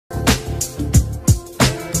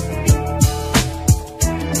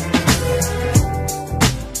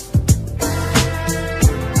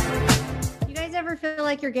Feel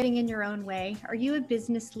like you're getting in your own way? Are you a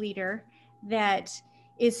business leader that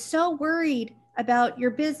is so worried about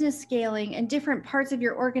your business scaling and different parts of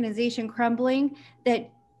your organization crumbling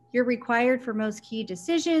that you're required for most key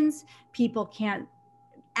decisions? People can't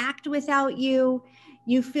act without you.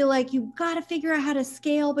 You feel like you've got to figure out how to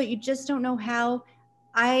scale, but you just don't know how.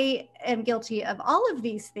 I am guilty of all of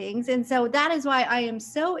these things. And so that is why I am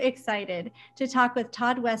so excited to talk with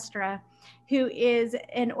Todd Westra, who is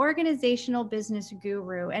an organizational business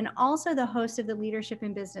guru and also the host of the Leadership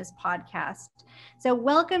in Business podcast. So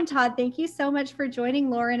welcome, Todd. Thank you so much for joining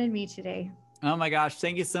Lauren and me today. Oh my gosh.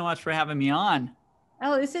 Thank you so much for having me on.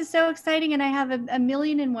 Oh, this is so exciting. And I have a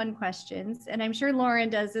million and one questions, and I'm sure Lauren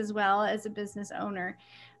does as well as a business owner.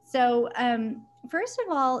 So first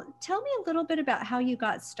of all, tell me a little bit about how you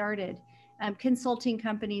got started consulting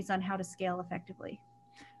companies on how to scale effectively.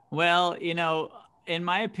 Well, in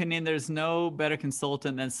my opinion, there's no better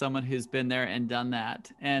consultant than someone who's been there and done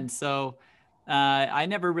that. And so I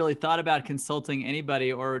never really thought about consulting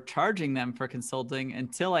anybody or charging them for consulting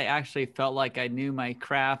until I actually felt like I knew my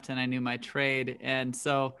craft and I knew my trade. And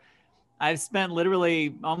so I've spent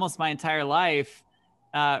literally almost my entire life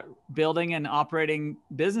building and operating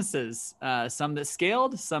businesses, some that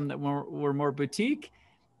scaled, some that were more boutique.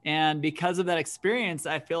 And because of that experience,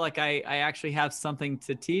 I feel like I actually have something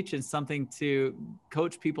to teach and something to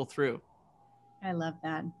coach people through. I love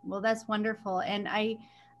that. Well, that's wonderful. And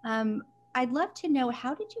I'd love to know,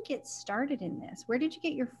 how did you get started in this? Where did you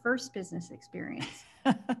get your first business experience?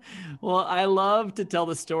 Well, I love to tell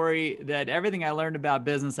the story that everything I learned about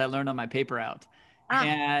business, I learned on my paper route.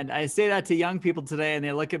 And I say that to young people today, and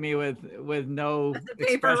they look at me with no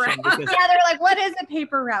expression. Yeah, they're like, what is a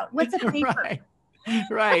paper route? What's a paper? Right.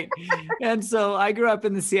 Right. And so I grew up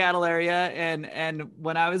in the Seattle area, and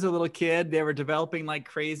when I was a little kid, they were developing like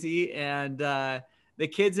crazy. And the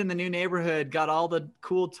kids in the new neighborhood got all the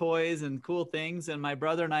cool toys and cool things. And my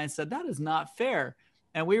brother and I said, that is not fair.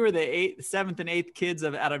 And we were the seventh and eighth kids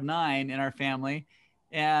out of 9 in our family.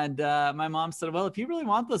 And my mom said, well, if you really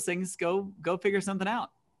want those things, go figure something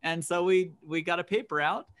out. And so we got a paper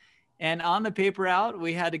route. And on the paper route,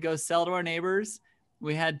 we had to go sell to our neighbors.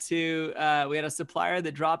 We had a supplier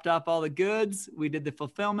that dropped off all the goods. We did the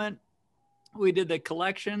fulfillment. We did the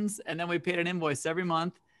collections, and then we paid an invoice every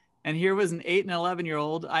month. And here was an 8 and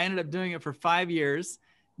 11-year-old. I ended up doing it for 5 years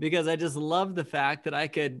because I just loved the fact that I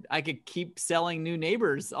could keep selling new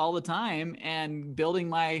neighbors all the time and building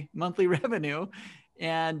my monthly revenue.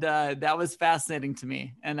 And that was fascinating to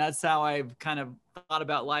me. And that's how I've kind of thought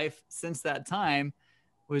about life since that time.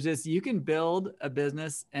 Was just, you can build a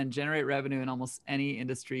business and generate revenue in almost any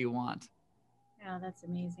industry you want. Yeah, that's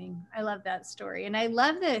amazing. I love that story. And I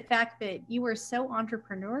love the fact that you were so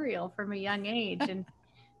entrepreneurial from a young age. And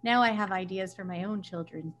now I have ideas for my own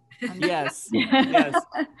children. Yes. Yes.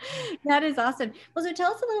 That is awesome. Well, so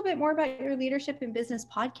tell us a little bit more about your Leadership in Business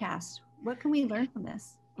podcast. What can we learn from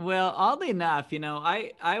this? Well, oddly enough,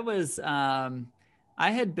 I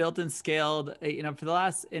had built and scaled, in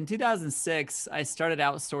 2006, I started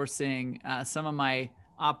outsourcing some of my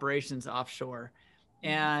operations offshore,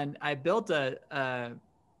 and I built a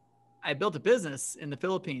business in the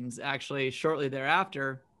Philippines actually shortly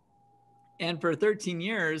thereafter. And for 13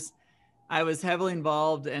 years, I was heavily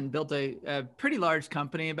involved and built a pretty large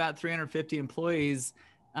company, about 350 employees,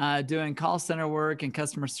 doing call center work and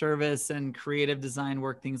customer service and creative design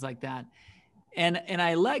work, things like that. And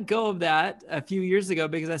I let go of that a few years ago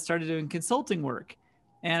because I started doing consulting work.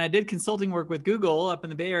 And I did consulting work with Google up in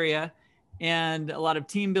the Bay Area, and a lot of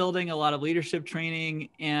team building, a lot of leadership training.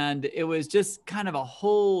 And it was just kind of a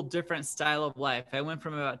whole different style of life. I went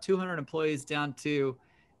from about 200 employees down to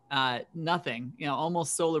nothing,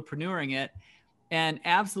 almost solopreneuring it, and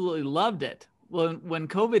absolutely loved it. When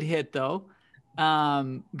COVID hit though,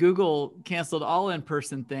 Google canceled all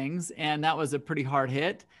in-person things, and that was a pretty hard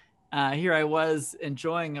hit. Here I was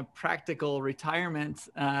enjoying a practical retirement,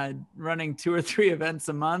 running 2 or 3 events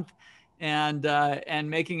a month, and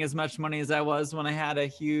making as much money as I was when I had a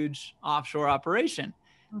huge offshore operation.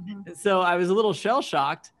 Mm-hmm. So I was a little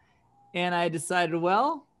shell-shocked, and I decided,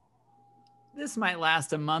 well, this might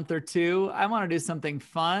last a month or 2. I want to do something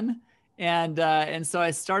fun. And so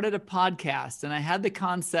I started a podcast, and I had the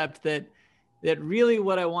concept that really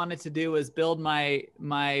what I wanted to do was build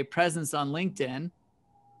my presence on LinkedIn.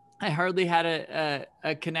 I hardly had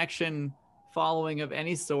a connection following of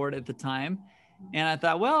any sort at the time. And I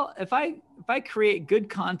thought, well, if I create good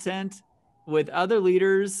content with other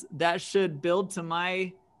leaders, that should build to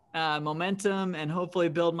my momentum and hopefully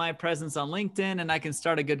build my presence on LinkedIn, and I can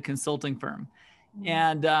start a good consulting firm.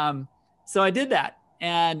 And so I did that.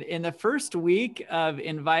 And in the first week of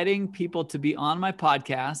inviting people to be on my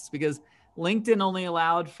podcast, because LinkedIn only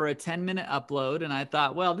allowed for a 10-minute upload, and I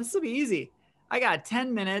thought, well, this will be easy. I got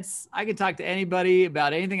 10 minutes. I can talk to anybody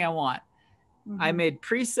about anything I want. I made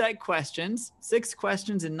preset questions, 6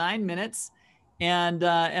 questions in 9 minutes. And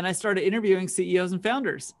I started interviewing CEOs and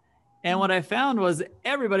founders. And what I found was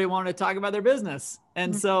everybody wanted to talk about their business.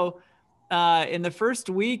 And so in the first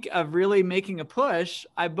week of really making a push,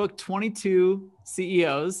 I booked 22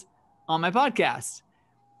 CEOs on my podcast.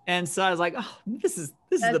 And so I was like, oh, this is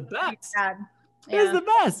the best. This is the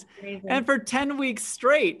best. Amazing. And for 10 weeks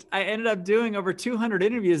straight, I ended up doing over 200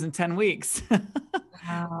 interviews in 10 weeks.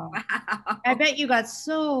 Wow. I bet you got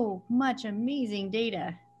so much amazing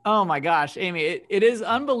data. Oh my gosh, Amy, it is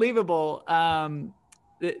unbelievable.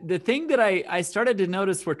 The thing that I started to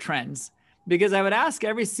notice were trends, because I would ask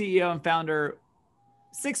every CEO and founder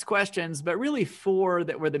 6 questions, but really 4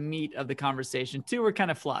 that were the meat of the conversation. 2 were kind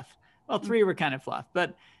of fluff. Well, 3 were kind of fluff,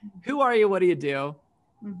 but who are you? What do you do?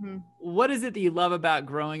 What is it that you love about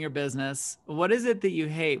growing your business? What is it that you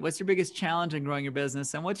hate? What's your biggest challenge in growing your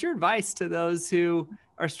business? And what's your advice to those who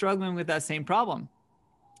are struggling with that same problem?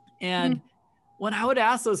 And when I would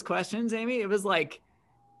ask those questions, Amy, it was like,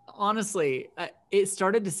 honestly, it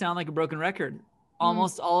started to sound like a broken record.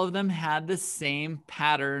 Almost all of them had the same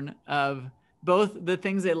pattern of both the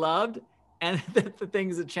things they loved and the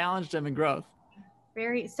things that challenged them in growth.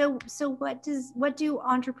 So what do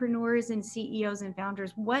entrepreneurs and CEOs and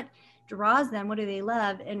founders, what draws them? What do they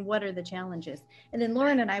love? And what are the challenges? And then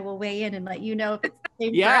Lauren and I will weigh in and let you know if it's the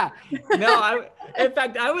same. Yeah. In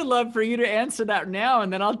fact, I would love for you to answer that now,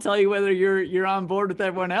 and then I'll tell you whether you're on board with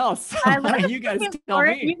everyone else. I love you guys tell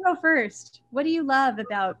Lauren, me. you go first. What do you love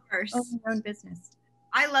about owning your own business?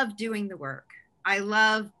 I love doing the work. I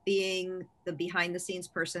love being the behind the scenes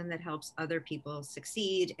person that helps other people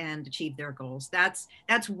succeed and achieve their goals. That's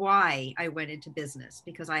why I went into business,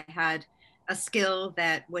 because I had a skill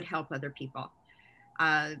that would help other people.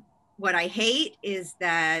 What I hate is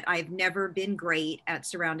that I've never been great at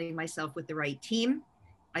surrounding myself with the right team.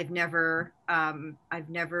 I've never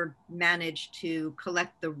managed to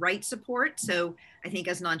collect the right support. So I think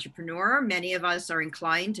as an entrepreneur, many of us are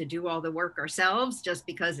inclined to do all the work ourselves just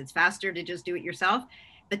because it's faster to just do it yourself.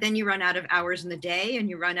 But then you run out of hours in the day and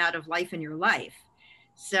you run out of life in your life.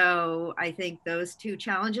 So I think those 2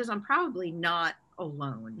 challenges, I'm probably not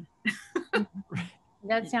alone.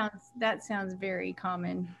 That sounds very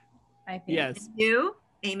common, I think. Yes. You,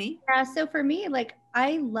 Amy? Yeah. So for me, like,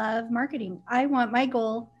 I love marketing. I want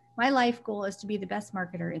my life goal is to be the best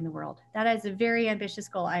marketer in the world. That is a very ambitious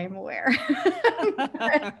goal, I am aware.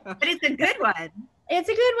 But it's a good one. It's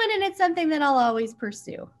a good one. And it's something that I'll always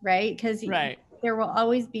pursue, right? Because there will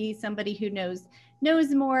always be somebody who knows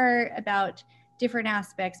more about different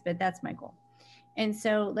aspects, but that's my goal. And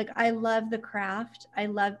so, like, I love the craft. I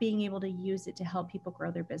love being able to use it to help people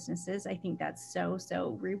grow their businesses. I think that's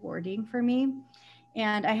so rewarding for me.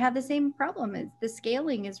 And I have the same problem. The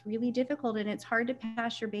scaling is really difficult, and it's hard to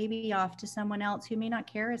pass your baby off to someone else who may not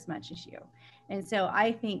care as much as you. And so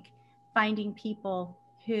I think finding people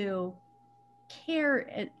who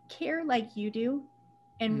care like you do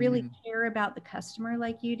and really care about the customer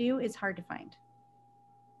like you do is hard to find.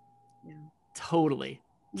 Yeah. Totally.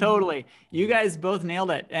 You guys both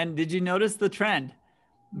nailed it. And did you notice the trend?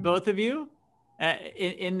 Both of you,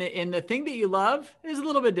 in the thing that you love is a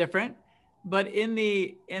little bit different. But in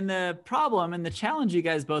the problem and the challenge you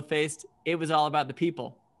guys both faced, it was all about the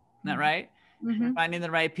people. Isn't that right? Finding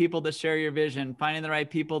the right people that share your vision, finding the right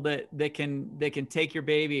people that can take your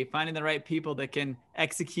baby, finding the right people that can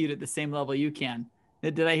execute at the same level you can.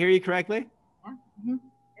 Did I hear you correctly? Yeah.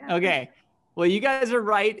 Yeah. Okay. Well, you guys are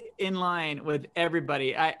right in line with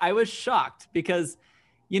everybody. I was shocked because,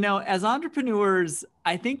 as entrepreneurs,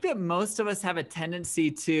 I think that most of us have a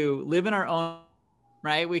tendency to live in our own,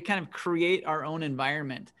 right? We kind of create our own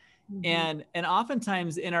environment. And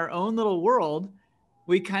oftentimes in our own little world,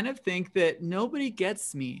 we kind of think that nobody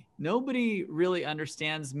gets me. Nobody really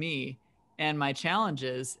understands me and my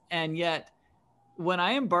challenges. And yet when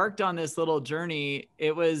I embarked on this little journey,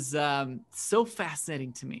 it was so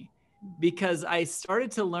fascinating to me because I started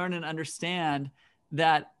to learn and understand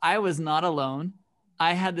that I was not alone.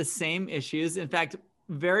 I had the same issues. In fact,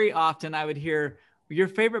 very often I would hear, your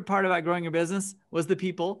favorite part about growing your business was the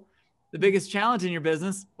people. The biggest challenge in your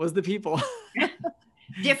business was the people.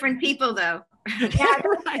 Different people, though. Yeah,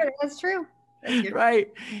 that's true.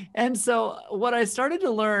 Right. And so what I started to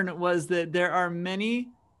learn was that there are many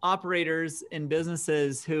operators in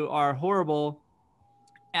businesses who are horrible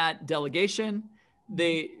at delegation.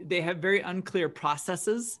 They have very unclear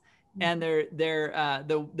processes, and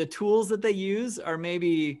the tools that they use are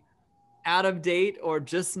maybe out of date or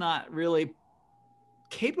just not really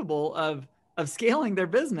capable of scaling their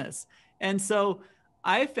business. And so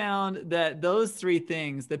I found that those three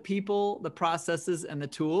things, the people, the processes, and the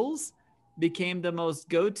tools, became the most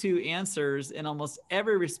go-to answers in almost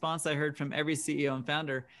every response I heard from every CEO and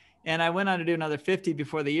founder. And I went on to do another 50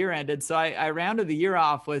 before the year ended. So I rounded the year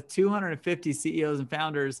off with 250 CEOs and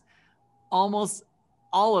founders. Almost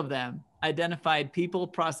all of them identified people,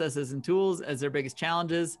 processes, and tools as their biggest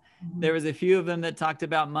challenges. There was a few of them that talked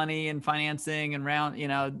about money and financing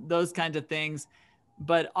and those kinds of things.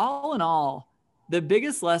 But all in all, the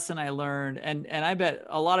biggest lesson I learned, and I bet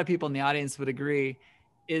a lot of people in the audience would agree,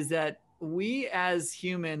 is that we as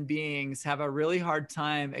human beings have a really hard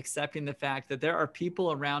time accepting the fact that there are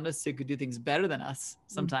people around us who could do things better than us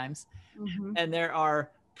sometimes. Mm-hmm. And there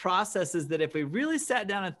are processes that if we really sat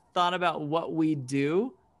down and thought about what we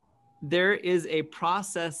do, there is a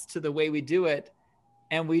process to the way we do it.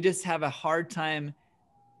 And we just have a hard time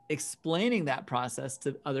explaining that process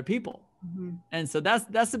to other people. Mm-hmm. And so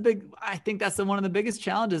I think that's one of the biggest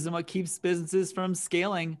challenges and what keeps businesses from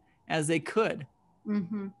scaling as they could.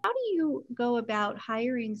 Mm-hmm. How do you go about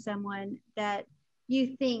hiring someone that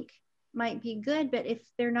you think might be good, but if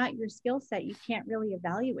they're not your skill set, you can't really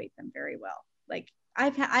evaluate them very well? Like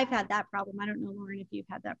I've had that problem. I don't know, Lauren, if you've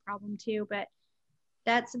had that problem too, but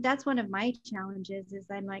that's one of my challenges is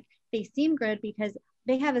I'm like, they seem good because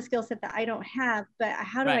they have a skill set that I don't have, but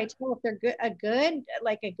how do I tell if they're a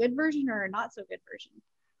good version or a not so good version?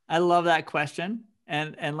 I love that question.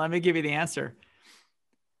 And let me give you the answer.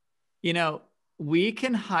 We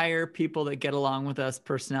can hire people that get along with us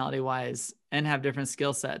personality wise and have different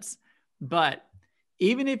skill sets. But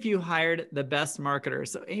even if you hired the best marketer,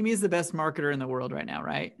 so Amy is the best marketer in the world right now,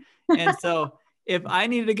 right? And so if I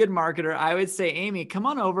needed a good marketer, I would say, Amy, come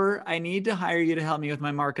on over. I need to hire you to help me with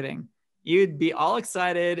my marketing. You'd be all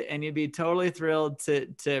excited and you'd be totally thrilled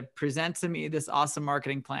to present to me this awesome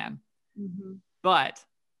marketing plan. Mm-hmm. But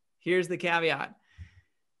here's the caveat.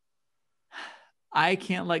 I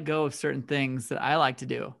can't let go of certain things that I like to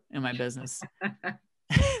do in my business.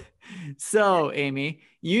 So, Amy,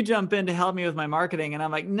 you jump in to help me with my marketing. And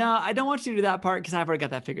I'm like, no, I don't want you to do that part because I've already got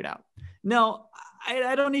that figured out. No,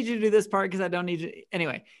 I don't need you to do this part because I don't need you.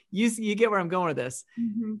 Anyway, you get where I'm going with this.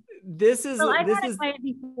 Mm-hmm. I've had a client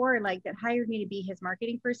before, like that hired me to be his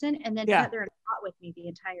marketing person and then sat there and fought with me the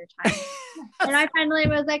entire time. And I finally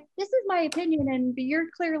was like, this is my opinion and you're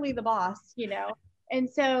clearly the boss, And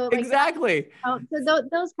so exactly. So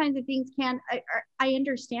those kinds of things I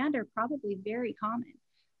understand are probably very common.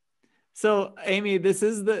 So Amy, this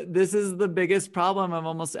is the biggest problem of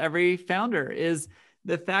almost every founder is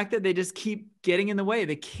the fact that they just keep getting in the way.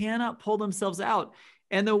 They cannot pull themselves out.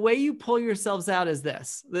 And the way you pull yourselves out is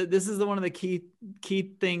this. This is one of the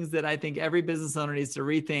key things that I think every business owner needs to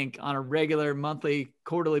rethink on a regular, monthly,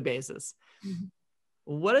 quarterly basis. Mm-hmm.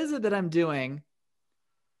 What is it that I'm doing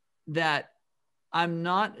that I'm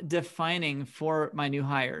not defining for my new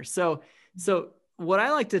hire? So what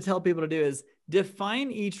I like to tell people to do is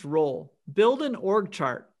define each role, build an org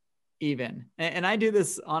chart even. And I do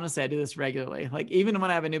this, honestly, I do this regularly. Like even when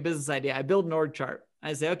I have a new business idea, I build an org chart.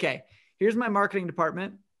 I say, okay, here's my marketing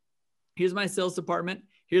department. Here's my sales department.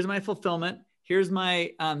 Here's my fulfillment. Here's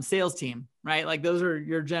my sales team, right? Like those are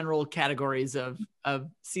your general categories of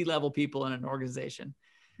C-level people in an organization.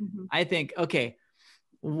 Mm-hmm. I think, okay,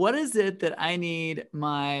 what is it that I need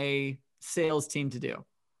my sales team to do?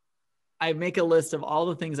 I make a list of all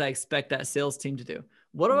the things I expect that sales team to do.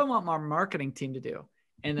 What do I want my marketing team to do?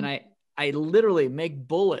 And then I literally make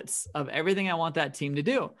bullets of everything I want that team to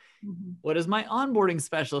do. Mm-hmm. What does my onboarding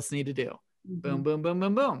specialist need to do? Mm-hmm. Boom, boom, boom,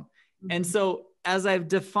 boom, boom. Mm-hmm. And so as I've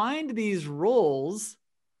defined these roles,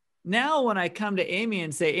 now when I come to Amy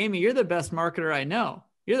and say, Amy, you're the best marketer I know.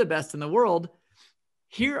 You're the best in the world.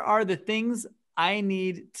 Here are the things I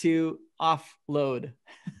need to offload.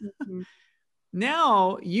 Mm-hmm.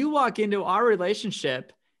 Now you walk into our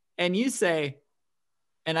relationship and you say,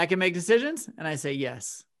 and I can make decisions? And I say,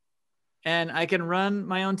 yes. And I can run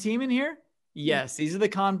my own team in here? Yes. These are the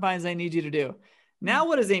confines I need you to do. Now,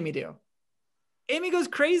 what does Amy do? Amy goes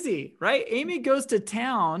crazy, right? Amy goes to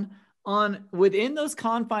town on within those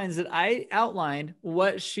confines that I outlined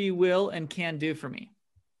what she will and can do for me,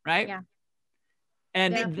 right? Yeah.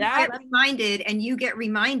 And you get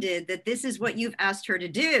reminded that this is what you've asked her to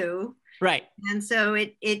do. Right. And so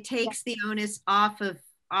it takes the onus off of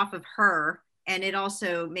her, and it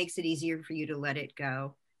also makes it easier for you to let it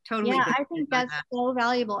go. Totally. Yeah, I think that's so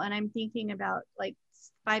valuable. And I'm thinking about like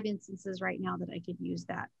 5 instances right now that I could use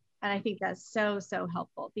that. And I think that's so, so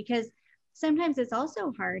helpful, because sometimes it's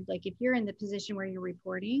also hard. Like if you're in the position where you're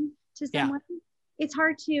reporting to someone, it's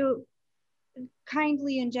hard to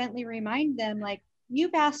kindly and gently remind them, like,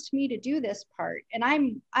 you've asked me to do this part, and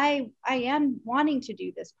I am wanting to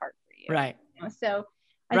do this part for you. Right. You know? So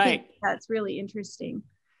I think that's really interesting.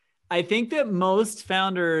 I think that most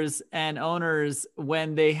founders and owners,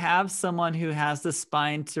 when they have someone who has the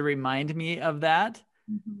spine to remind me of that,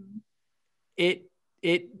 it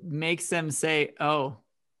makes them say, oh,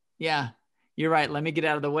 yeah, you're right. Let me get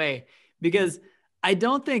out of the way. Because I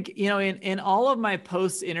don't think, in all of my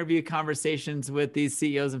post-interview conversations with these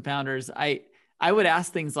CEOs and founders, I would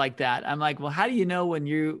ask things like that. I'm like, well, how do you know when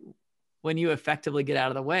you effectively get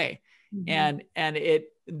out of the way? And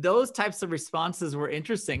those types of responses were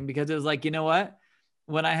interesting, because it was like, you know what?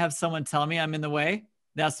 When I have someone tell me I'm in the way,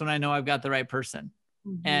 that's when I know I've got the right person.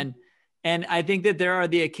 And I think that there are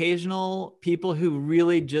the occasional people who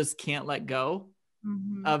really just can't let go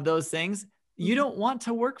of those things. You don't want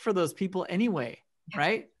to work for those people anyway,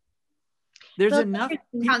 right? There's enough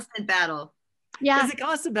constant battle. Yeah. It's a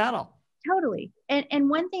constant battle. Totally. And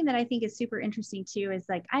one thing that I think is super interesting too is,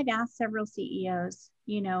 like, I've asked several CEOs,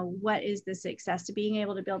 what is the success to being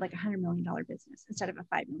able to build like $100 million business instead of a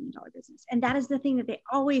 $5 million business? And that is the thing that they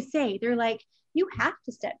always say. They're like, you have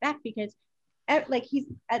to step back, because like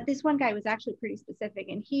this one guy was actually pretty specific,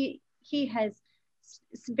 and he has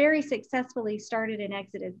very successfully started and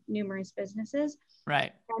exited numerous businesses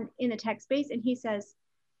in the tech space. And he says,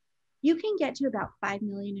 you can get to about 5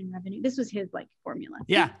 million in revenue. This was his like formula.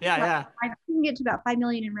 Yeah. You can get to about 5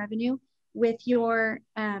 million in revenue with your,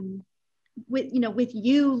 with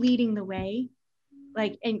you leading the way,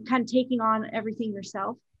 like, and kind of taking on everything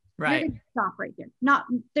yourself. Right. You're gonna stop right there.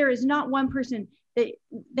 There is not one person that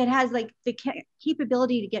has like the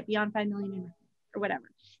capability to get beyond 5 million in revenue or whatever,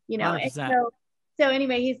 And so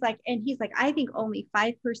anyway, he's like, I think only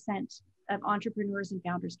 5% of entrepreneurs and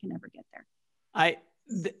founders can ever get there.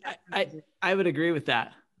 I would agree with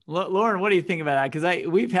that. Lauren, what do you think about that? Because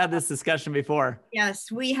we've had this discussion before.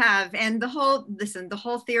 Yes, we have. And the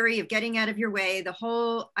whole theory of getting out of your way, the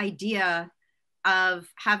whole idea of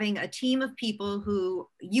having a team of people who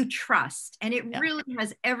you trust, and it really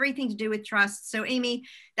has everything to do with trust. So Amy,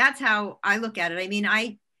 that's how I look at it. I mean,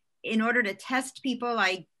 in order to test people,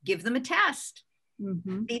 I give them a test.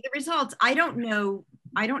 See the results. I don't know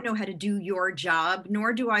how to do your job,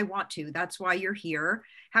 nor do I want to. That's why you're here.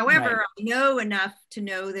 However, I know enough to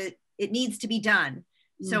know that it needs to be done.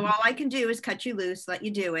 So all I can do is cut you loose, let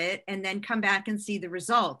you do it, and then come back and see the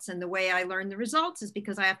results. And the way I learn the results is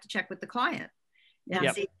because I have to check with the client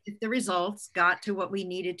and see if the results got to what we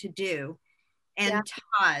needed to do. And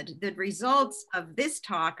Todd, the results of this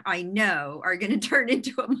talk, I know, are going to turn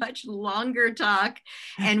into a much longer talk,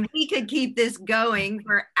 and we could keep this going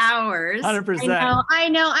for hours. 100%. I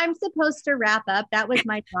know. I'm supposed to wrap up. That was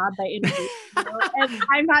my job by introducing you, and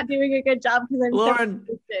I'm not doing a good job because I'm Lauren,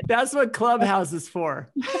 that's what Clubhouse is for.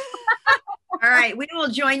 All right, we will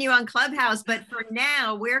join you on Clubhouse, but for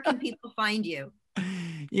now, where can people find you?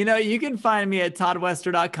 You can find me at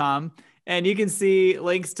toddwestra.com. And you can see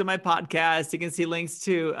links to my podcast. You can see links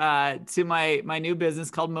to my new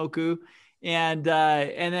business called Moku, and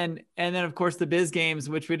then of course the Biz Games,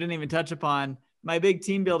 which we didn't even touch upon. My big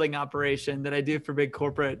team building operation that I do for big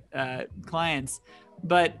corporate clients.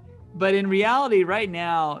 But in reality, right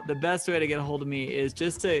now, the best way to get a hold of me is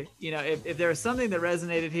just to, if there was something that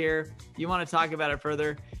resonated here, you want to talk about it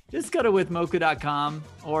further, just go to withmoku.com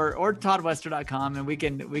or toddwestra.com, and we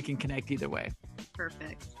can connect either way.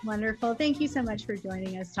 Perfect. Wonderful. Thank you so much for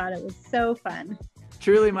joining us, Todd. It was so fun.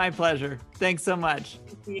 Truly my pleasure. Thanks so much.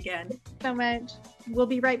 See you again. Thank you so much. We'll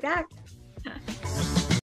be right back.